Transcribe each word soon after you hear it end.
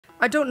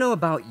I don't know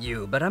about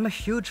you, but I'm a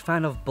huge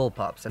fan of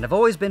bullpups and have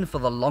always been for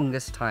the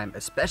longest time,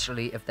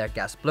 especially if they're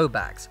gas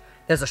blowbacks.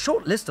 There's a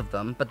short list of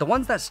them, but the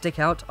ones that stick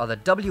out are the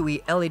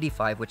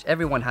WE-L85, which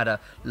everyone had a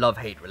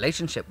love-hate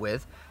relationship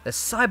with, the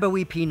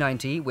CyberWe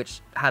P90, which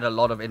had a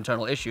lot of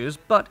internal issues,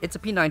 but it's a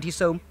P90,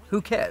 so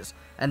who cares?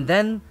 And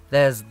then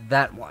there's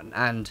that one,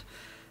 and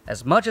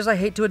as much as I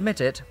hate to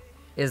admit it,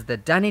 is the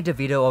Danny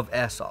DeVito of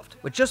Airsoft,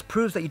 which just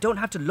proves that you don't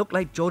have to look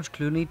like George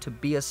Clooney to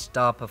be a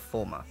star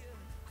performer.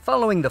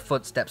 Following the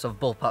footsteps of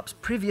bullpups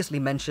previously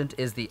mentioned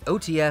is the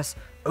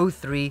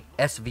OTs-03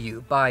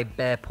 SVU by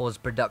Paw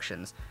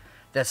Productions.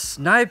 The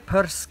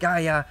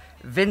Sniperskaya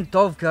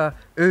Vintovka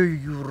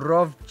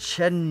Urovchenaya.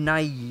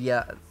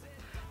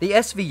 The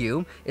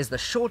SVU is the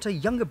shorter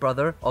younger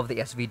brother of the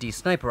SVD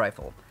sniper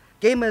rifle.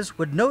 Gamers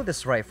would know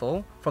this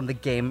rifle from the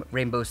game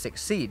Rainbow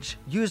Six Siege,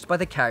 used by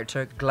the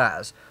character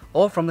Glaz,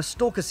 or from the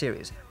Stalker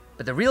series,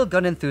 but the real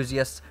gun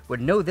enthusiasts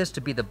would know this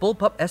to be the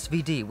Bullpup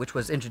SVD, which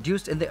was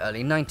introduced in the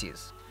early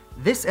 90s.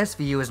 This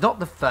SVU is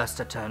not the first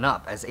to turn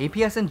up, as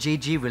APS and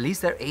GG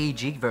released their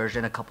AEG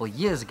version a couple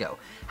years ago.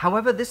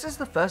 However, this is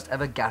the first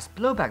ever gas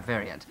blowback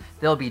variant.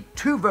 There'll be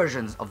two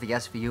versions of the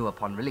SVU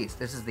upon release.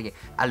 This is the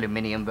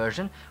aluminium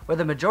version, where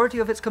the majority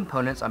of its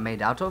components are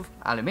made out of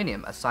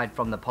aluminium, aside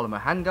from the polymer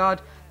handguard,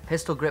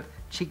 pistol grip,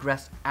 cheek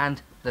rest,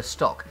 and the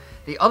stock.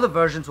 The other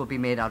versions will be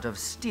made out of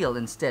steel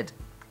instead.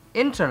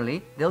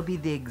 Internally, they'll be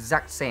the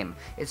exact same.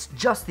 It's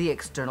just the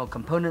external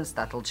components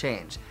that'll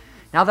change.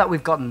 Now that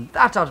we've gotten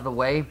that out of the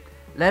way,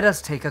 let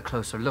us take a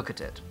closer look at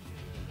it.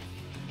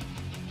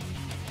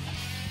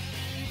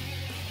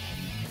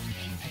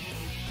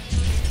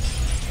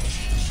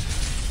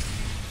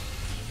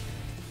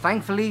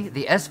 Thankfully,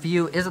 the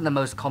SVU isn't the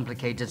most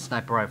complicated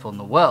sniper rifle in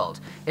the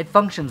world. It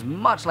functions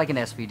much like an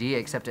SVD,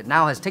 except it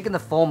now has taken the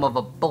form of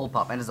a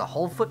bullpup and is a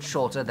whole foot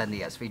shorter than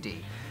the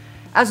SVD.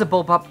 As a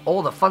bullpup,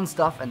 all the fun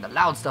stuff and the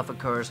loud stuff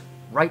occurs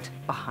right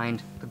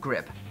behind the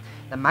grip.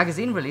 The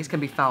magazine release can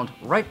be found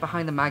right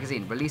behind the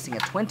magazine, releasing a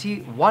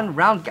 21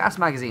 round gas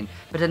magazine,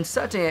 but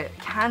inserting it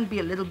can be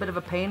a little bit of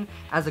a pain,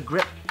 as the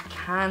grip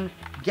can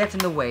get in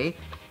the way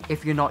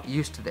if you're not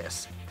used to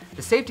this.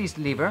 The safety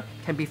lever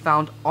can be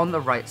found on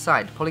the right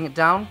side. Pulling it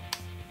down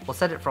will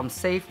set it from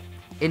safe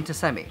into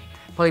semi.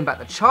 Pulling back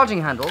the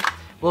charging handle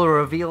will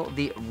reveal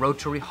the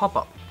rotary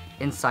hop-up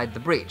inside the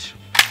breech.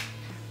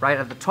 Right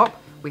at the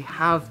top, we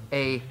have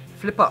a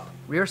flip-up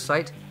rear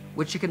sight,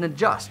 which you can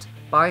adjust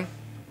by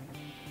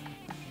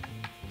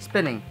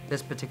spinning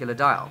this particular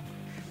dial.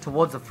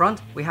 Towards the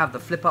front, we have the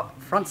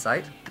flip-up front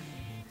sight,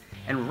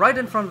 and right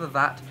in front of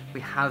that,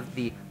 we have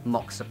the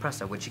mock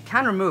suppressor, which you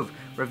can remove,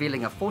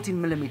 revealing a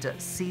 14mm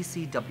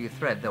CCW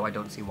thread, though I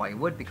don't see why you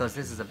would, because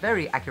this is a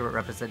very accurate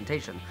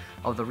representation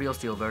of the real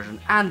steel version,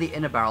 and the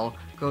inner barrel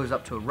goes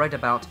up to right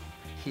about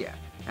here.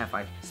 Now if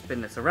I spin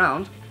this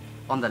around,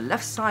 on the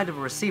left side of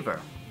a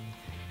receiver,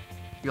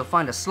 you'll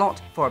find a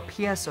slot for a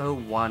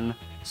PSO1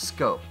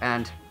 scope,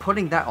 and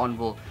putting that on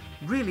will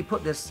really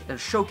put this and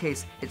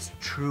showcase its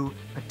true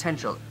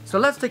potential. So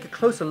let's take a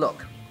closer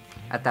look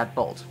at that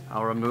bolt.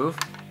 I'll remove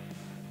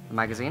the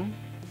magazine.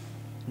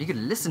 You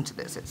can listen to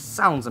this, it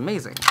sounds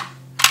amazing.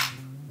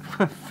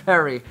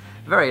 Very,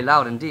 very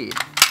loud indeed.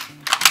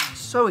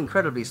 So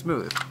incredibly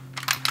smooth.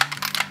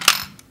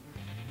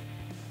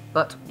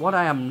 But what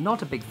I am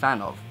not a big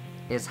fan of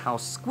is how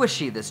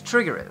squishy this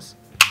trigger is.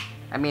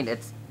 I mean,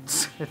 it's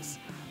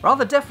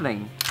rather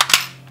deafening,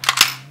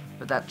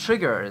 but that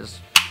trigger is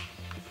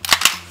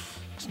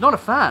not a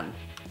fan.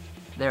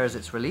 There is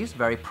its release,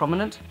 very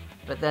prominent,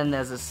 but then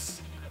there's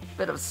this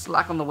bit of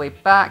slack on the way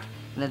back,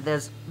 and then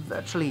there's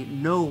virtually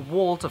no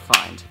wall to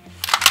find.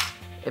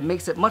 It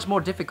makes it much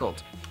more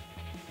difficult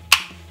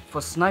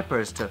for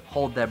snipers to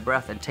hold their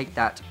breath and take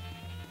that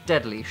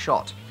deadly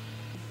shot.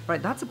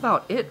 Right, that's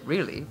about it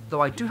really,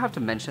 though I do have to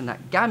mention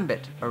that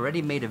Gambit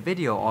already made a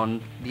video on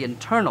the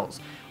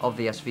internals of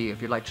the SVU.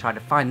 If you'd like to try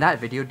to find that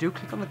video, do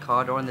click on the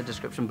card or in the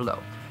description below.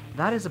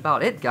 That is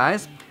about it,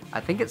 guys. I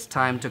think it's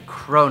time to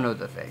chrono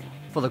the thing.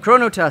 For the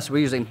chrono test, we're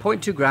using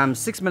 0.2 grams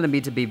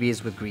 6mm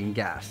BBs with green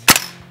gas.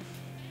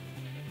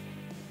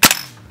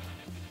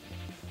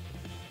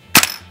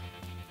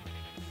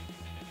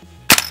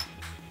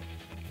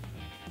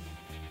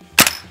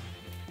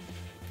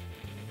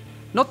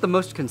 Not the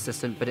most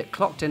consistent, but it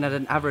clocked in at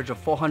an average of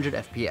 400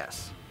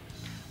 FPS.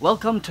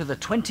 Welcome to the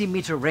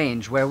 20-meter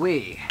range, where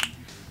we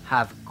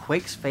have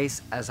Quake's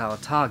face as our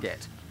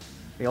target.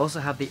 We also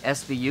have the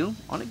SVU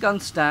on a gun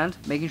stand,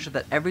 making sure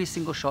that every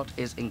single shot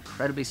is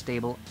incredibly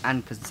stable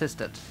and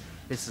consistent.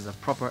 This is a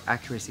proper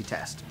accuracy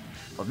test.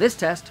 For this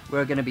test,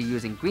 we're going to be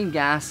using green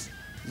gas,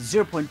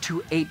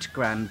 0.28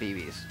 gram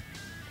BBs.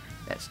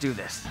 Let's do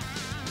this.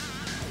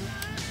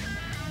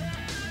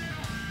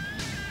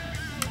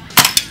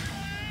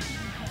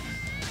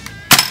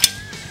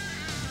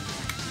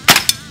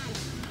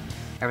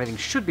 Everything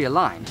should be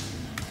aligned.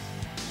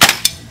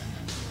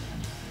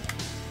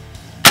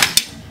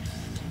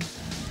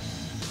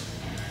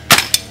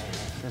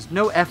 There's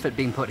no effort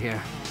being put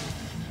here.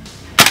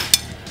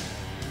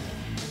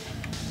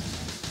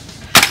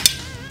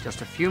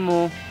 Just a few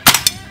more.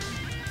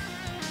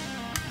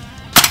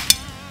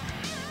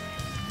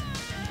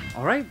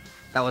 Alright,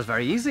 that was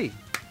very easy.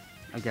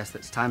 I guess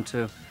it's time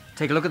to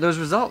take a look at those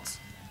results.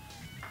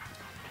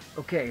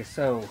 Okay,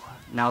 so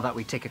now that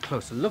we take a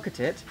closer look at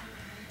it,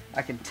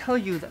 I can tell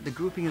you that the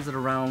grouping is at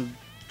around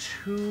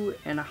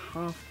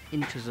 2.5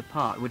 inches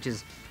apart, which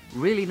is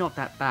really not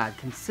that bad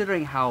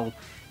considering how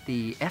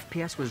the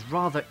FPS was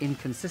rather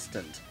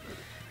inconsistent.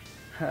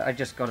 I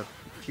just got a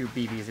few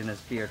BBs in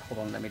his beard. Hold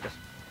on, let me just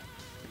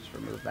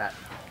remove that.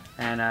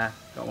 And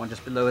got one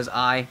just below his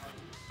eye.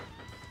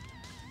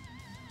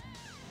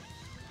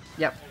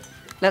 Yep,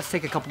 let's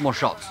take a couple more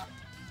shots.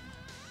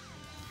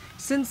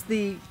 Since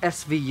the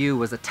SVU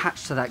was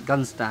attached to that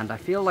gun stand, I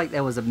feel like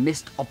there was a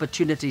missed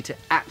opportunity to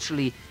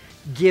actually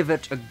give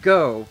it a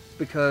go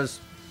because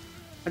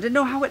I didn't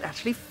know how it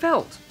actually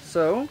felt.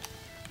 So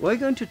we're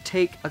going to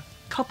take a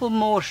couple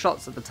more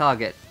shots at the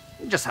target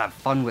and just have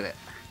fun with it.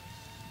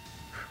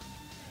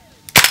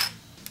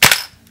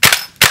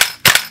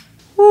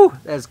 Whew,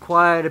 there's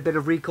quite a bit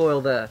of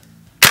recoil there.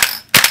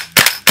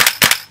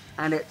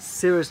 And it's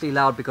seriously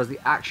loud because the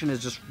action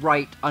is just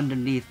right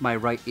underneath my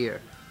right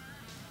ear.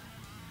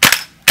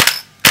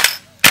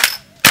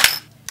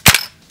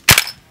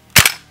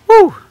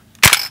 Woo!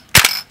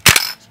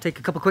 Let's take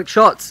a couple quick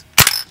shots.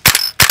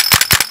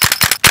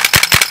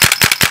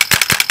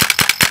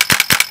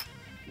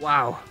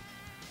 Wow.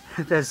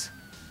 There's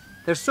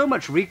so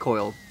much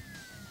recoil.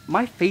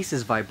 My face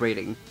is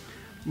vibrating.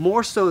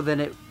 More so than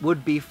it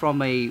would be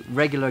from a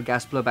regular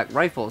gas blowback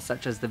rifle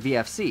such as the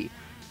VFC.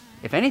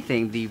 If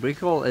anything, the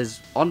recoil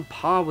is on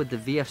par with the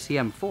VFC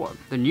M4,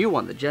 the new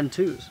one, the Gen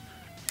 2s.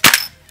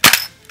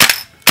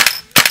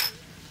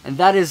 And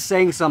that is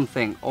saying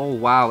something. Oh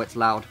wow, it's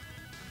loud.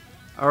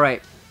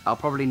 Alright, I'll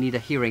probably need a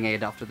hearing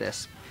aid after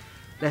this.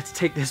 Let's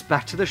take this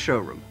back to the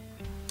showroom.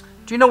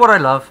 Do you know what I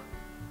love?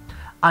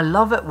 I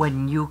love it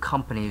when new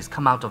companies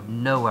come out of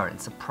nowhere and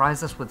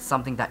surprise us with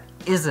something that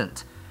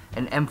isn't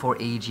an M4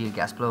 AEG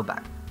gas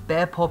blowback.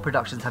 Paw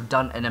Productions have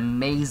done an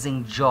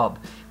amazing job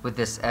with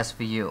this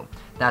SVU,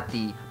 that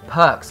the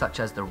perks such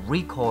as the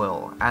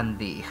recoil and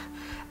the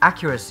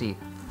accuracy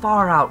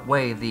far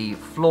outweigh the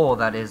flaw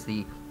that is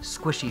the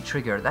squishy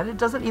trigger, that it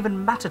doesn't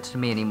even matter to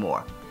me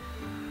anymore.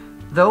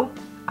 Though,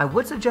 I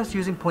would suggest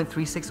using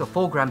 .36 or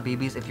 4 gram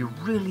BBs if you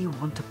really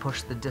want to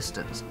push the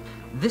distance.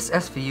 This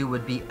SVU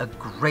would be a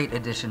great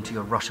addition to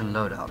your Russian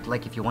loadout,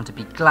 like if you want to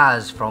beat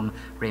Glaz from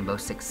Rainbow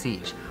Six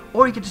Siege,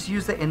 or you could just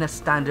use it in a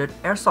standard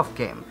airsoft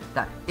game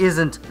that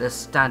isn't the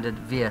standard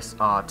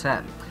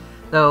VSR-10.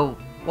 Though,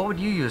 what would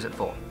you use it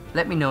for?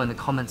 Let me know in the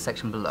comments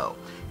section below.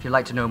 If you'd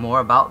like to know more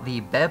about the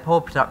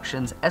Paw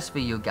Productions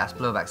SVU gas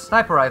blowback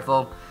sniper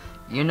rifle,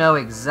 you know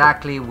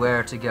exactly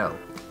where to go.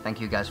 Thank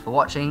you guys for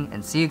watching,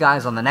 and see you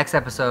guys on the next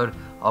episode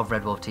of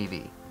RedWolf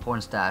TV.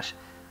 Pornstash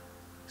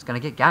is gonna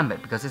get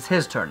Gambit because it's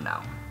his turn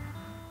now.